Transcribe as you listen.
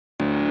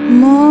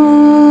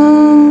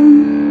Mom,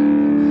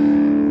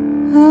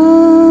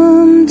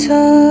 I'm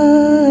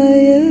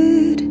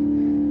tired.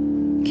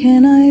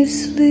 Can I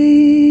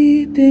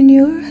sleep in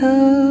your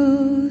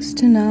house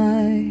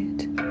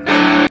tonight?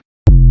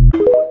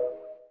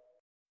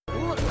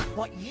 Look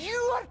what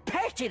your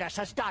pettiness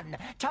has done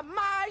to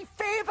my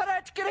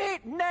favourite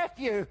great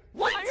nephew.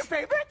 What? Your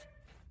favourite?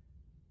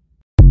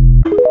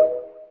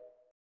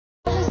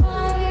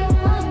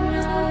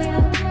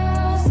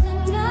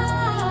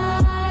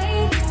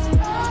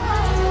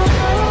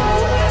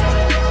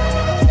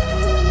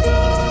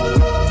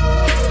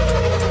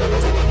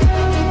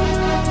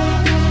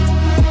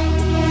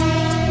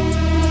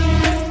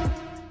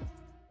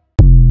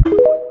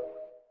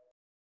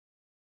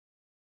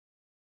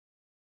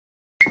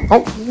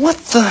 Oh, what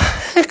the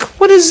heck?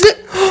 What is it?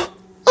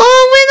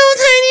 Oh, little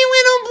tiny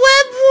little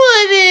blood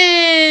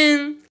pudding!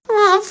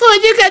 Oh,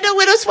 Fud, you got the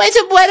little spots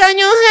of blood on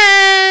your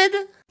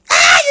head!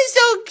 Ah, you're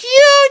so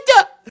cute!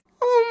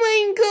 Oh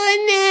my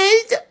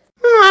goodness!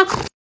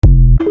 Oh.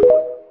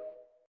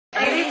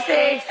 Get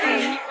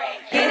sexy,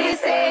 get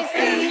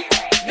sexy,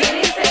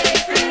 get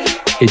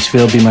sexy. It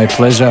will be my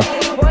pleasure.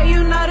 Boy,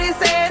 you know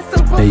this ass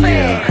super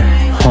Yeah,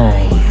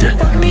 hold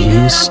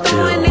me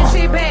still.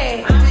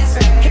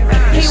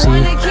 You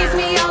see?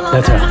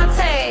 Better. I'm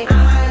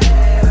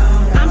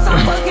so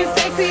fucking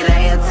sexy,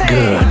 they attack.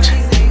 Good.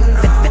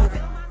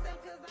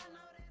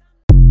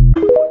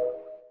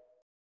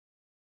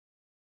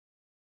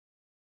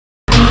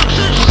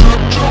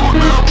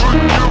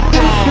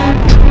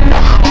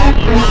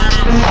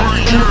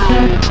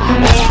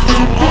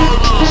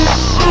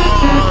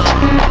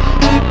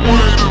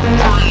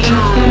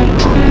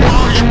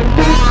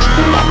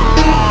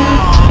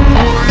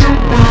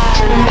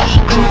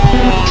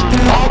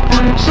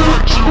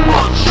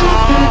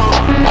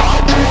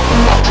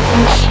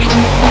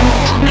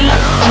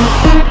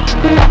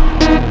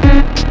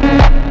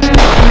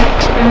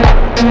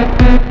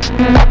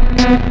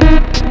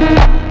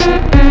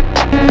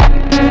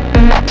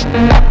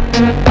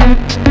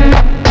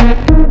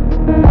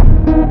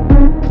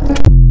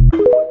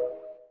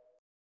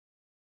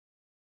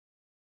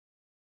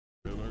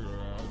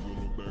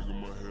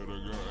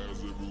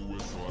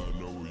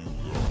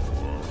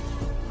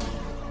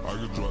 I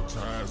could drop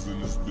ties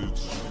in this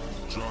bitch,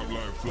 drop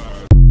like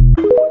flies.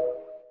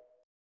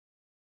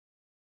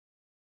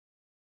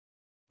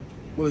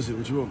 What is it?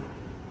 What you want?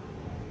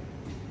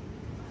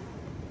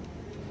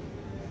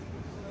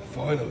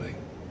 Finally.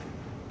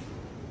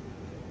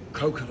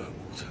 Coconut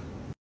water.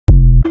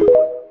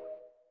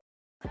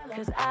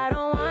 Cause I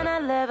don't wanna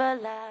live a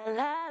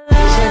lie.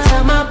 Should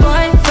tell my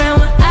boyfriend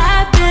what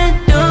I've been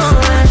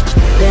doing.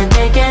 Been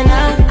thinking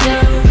of you.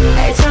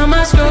 Every time I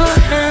scroll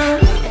down.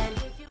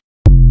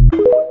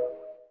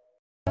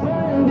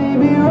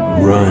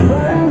 Run.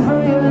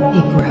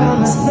 He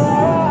growls.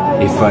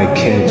 If I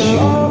catch you,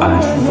 I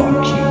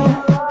fuck you.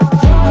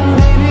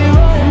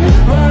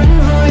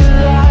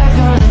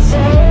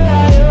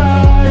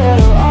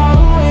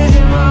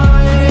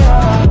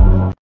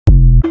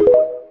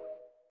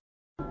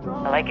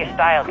 I like your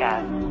style,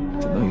 guys.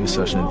 Didn't know you were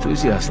such an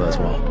enthusiast,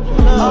 Laswell.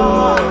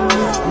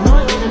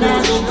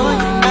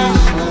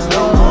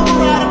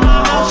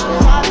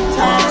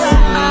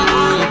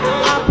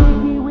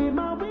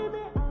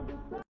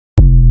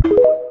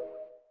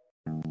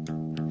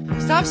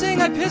 Stop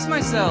saying I pissed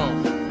myself.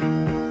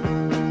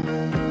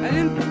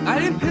 I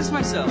didn't piss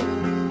myself.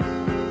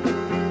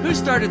 Who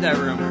started that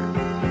rumor?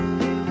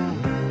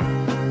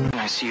 Can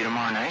I see you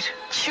tomorrow night?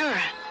 Sure.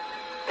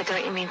 But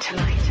don't you mean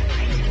tonight?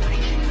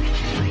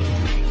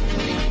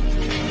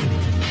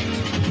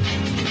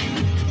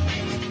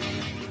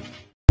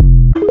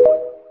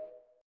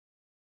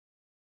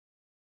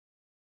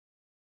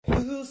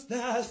 Who's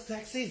that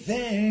sexy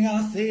thing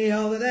I see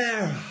over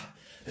there?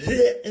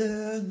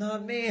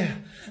 Not me.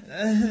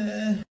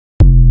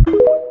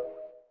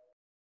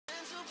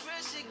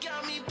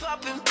 Got me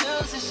popping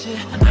pills and shit,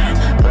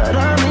 but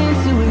I'm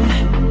into it.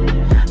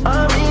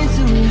 I'm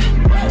into it.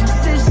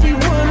 Said she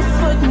wanna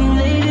fuck me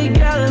later,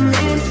 got I'm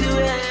into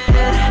it.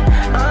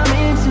 I'm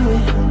into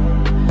it.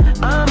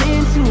 I'm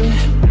into it.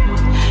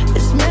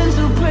 This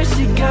mental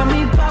pressure got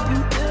me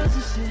popping pills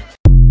and shit.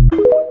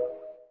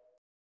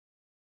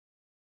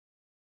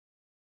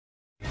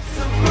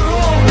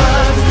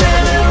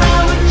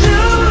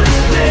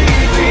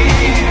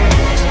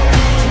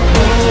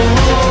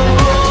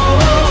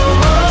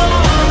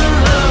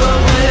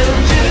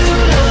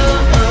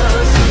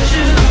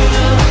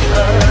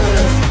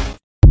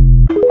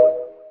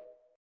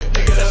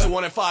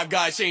 One in five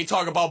guys, she ain't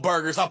talking about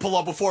burgers. I pull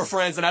up with 4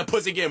 friends and that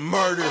pussy get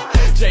murdered.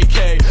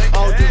 JK, I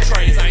don't do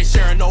trains, I ain't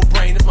sharing no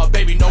brain. It's my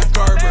baby, no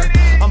Gerber.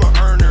 I'm an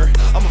earner,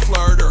 I'm a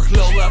flirter.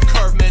 Lil' left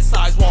curve,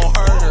 mid-size won't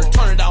hurt her.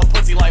 Turning down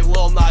pussy like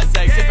Lil Nas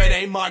X. If it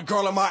ain't my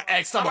girl or my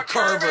ex, I'm a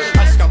curver.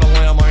 I just got the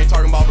lamb, I ain't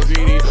talking about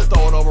Bergini.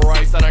 Throw it over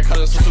rice, then I cut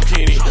it some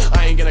zucchini.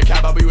 I ain't gonna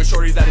cap, I'll be with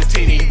shorties that is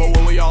teeny. But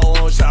when we all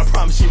alone, shit, I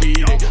promise she be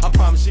eating. I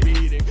promise she be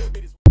eating.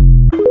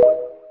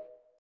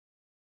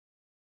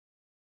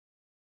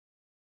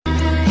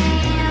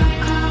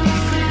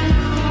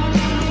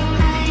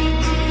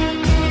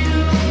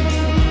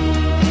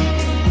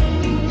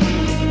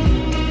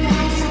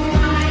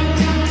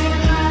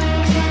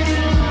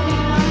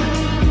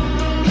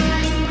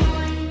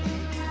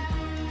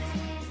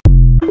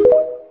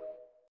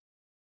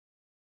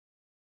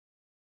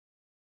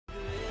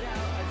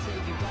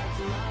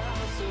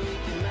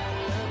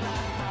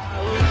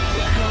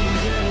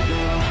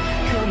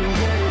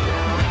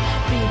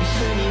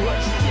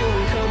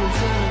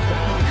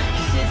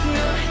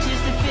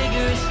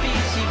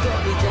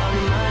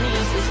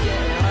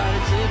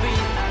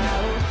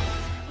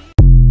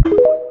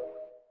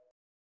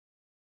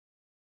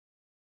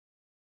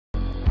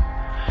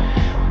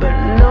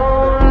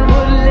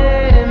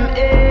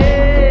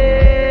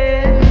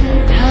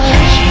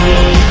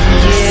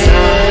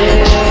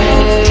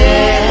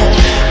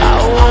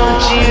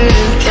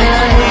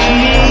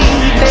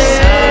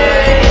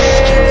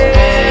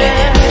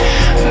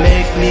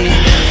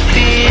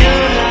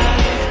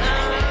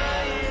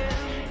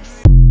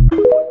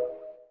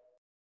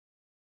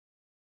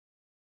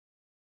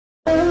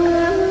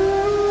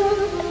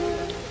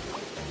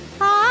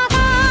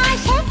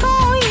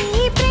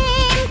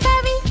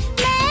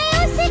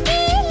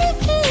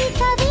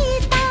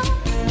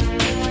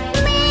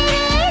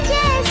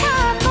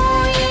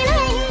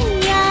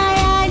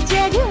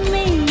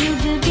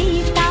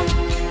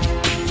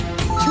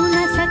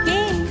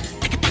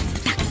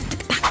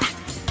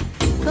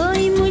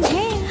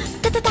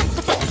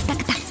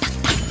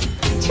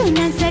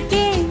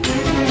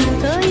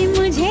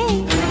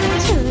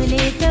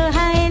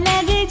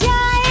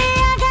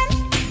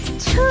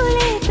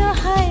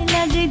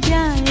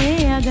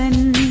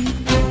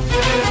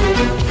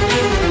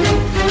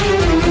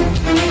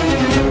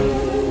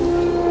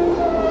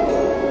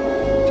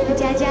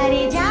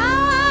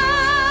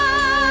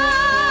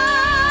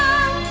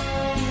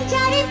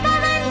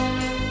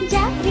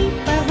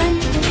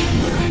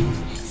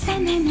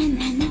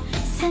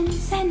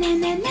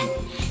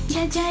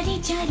 Zari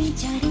Zari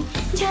Zari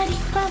Zari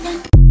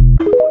Pawan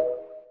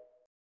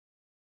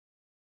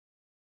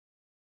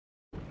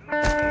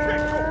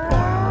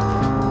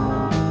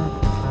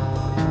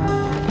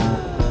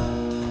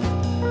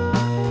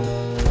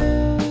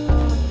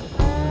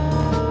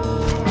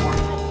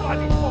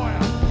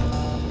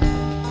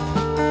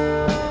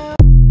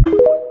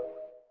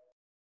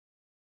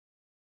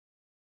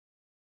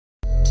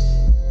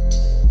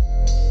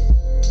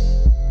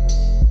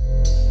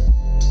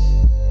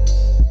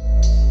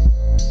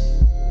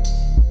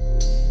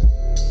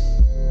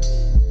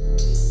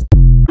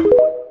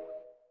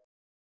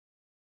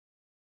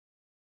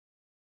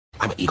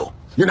I'm an eagle.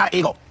 You're not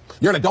eagle.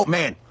 You're an adult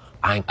man.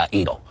 I'm an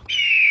eagle.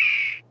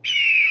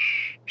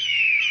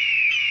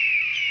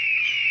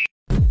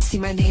 See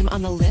my name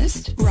on the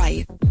list?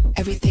 Right.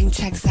 Everything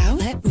checks out?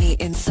 Let me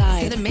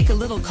inside. Gonna make a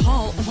little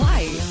call.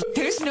 Why?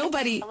 There's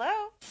nobody.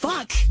 Hello?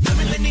 Fuck.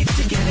 I really need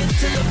to get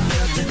into the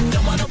building.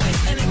 Don't wanna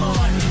wait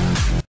anymore.